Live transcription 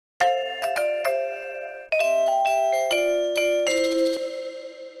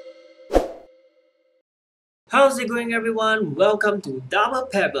How's it going, everyone? Welcome to Double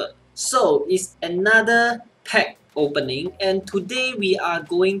Pebble. So it's another pack opening, and today we are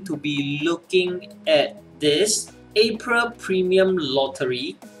going to be looking at this April Premium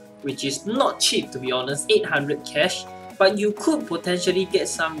Lottery, which is not cheap to be honest, 800 cash, but you could potentially get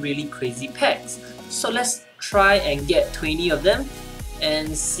some really crazy packs. So let's try and get 20 of them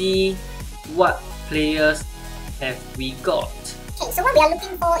and see what players have we got. Okay, so what we are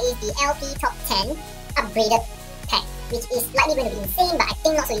looking for is the LP Top 10 upgraded pack, which is likely going to be insane, but I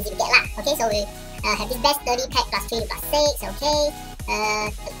think not so easy to get lah. Okay, so we have this best 30 pack plus 3 plus 6, okay.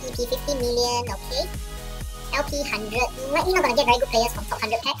 EP 50 million, okay. LP 100, likely not going to get very good players from top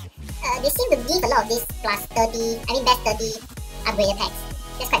 100 pack. They seem to give a lot of this plus 30, best 30 upgraded packs.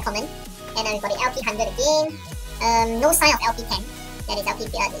 That's quite common. And we've got the LP 100 again. No sign of LP 10. That is LP,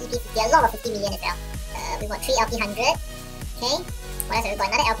 the EP 50, a lot of 50 million as well. We've got 3 LP 100. Okay, what else have we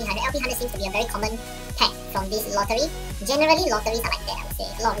got? Another LP 100. LP 100 seems to be a very common pack from this lottery. Generally, lotteries are like that, I would say.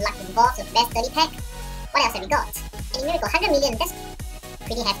 A lot of luck involved with best 30 pack. What else have we got? And here we got 100 million. That's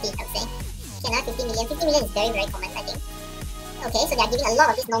pretty hefty, I would say. Okay, another 50 million. 50 million is very, very common, I think. Okay, so they are giving a lot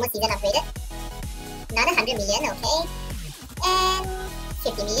of this normal season upgraded. Another 100 million, okay. And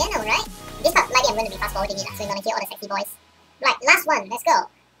 50 million, alright. This part, likely I'm going to be fast forwarding it, so you're going to hear all the sexy voice. Right, last one, let's go.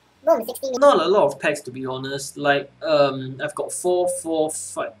 Boom, 60 million. Not a lot of packs to be honest. Like I've got 4, 4,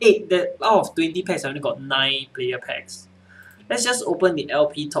 5, 8. That out of 20 packs, I only got 9 player packs. Let's just open the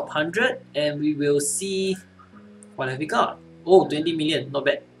LP Top 100 and we will see what have we got. Oh, 20 million, not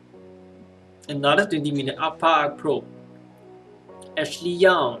bad. Another 20 million. Upper Pro. Ashley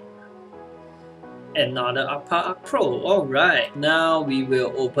Young. Another Upper Pro. Alright, now we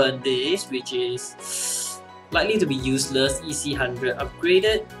will open this, which is likely to be useless. EC 100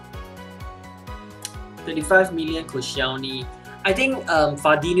 upgraded. 35 million Koscielny. I think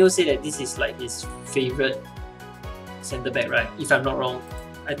Fardinho said that this is like his favorite centre back, right? If I'm not wrong,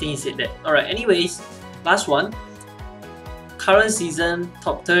 I think he said that. Alright, anyways, last one. Current season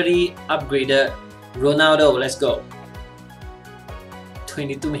top 30 upgraded Ronaldo. Let's go.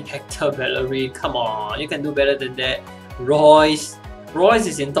 22 million Hector Bellerin. Come on, you can do better than that. Royce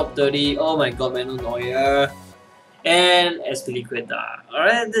is in top 30. Oh my god, Manuel Neuer. And Espilicueta.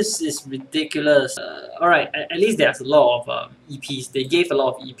 Alright, this is ridiculous. Alright, at least there's a lot of EPs. They gave a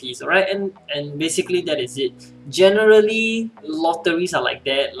lot of EPs, alright? And basically that is it. Generally, lotteries are like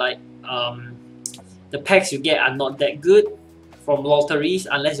that. Like, the packs you get are not that good from lotteries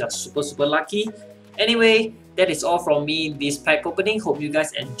unless you're super lucky. Anyway, that is all from me this pack opening. Hope you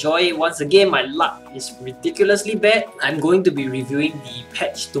guys enjoy it. Once again, my luck is ridiculously bad. I'm going to be reviewing the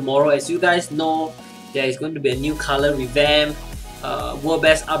patch tomorrow. As you guys know, there is going to be a new color revamp, World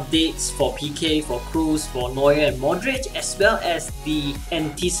Best updates for PK, for Cruz, for Neuer and Modric, as well as the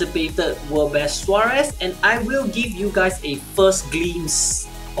anticipated World Best Suarez, and I will give you guys a first glimpse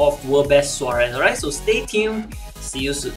of World Best Suarez, alright? So stay tuned, see you soon.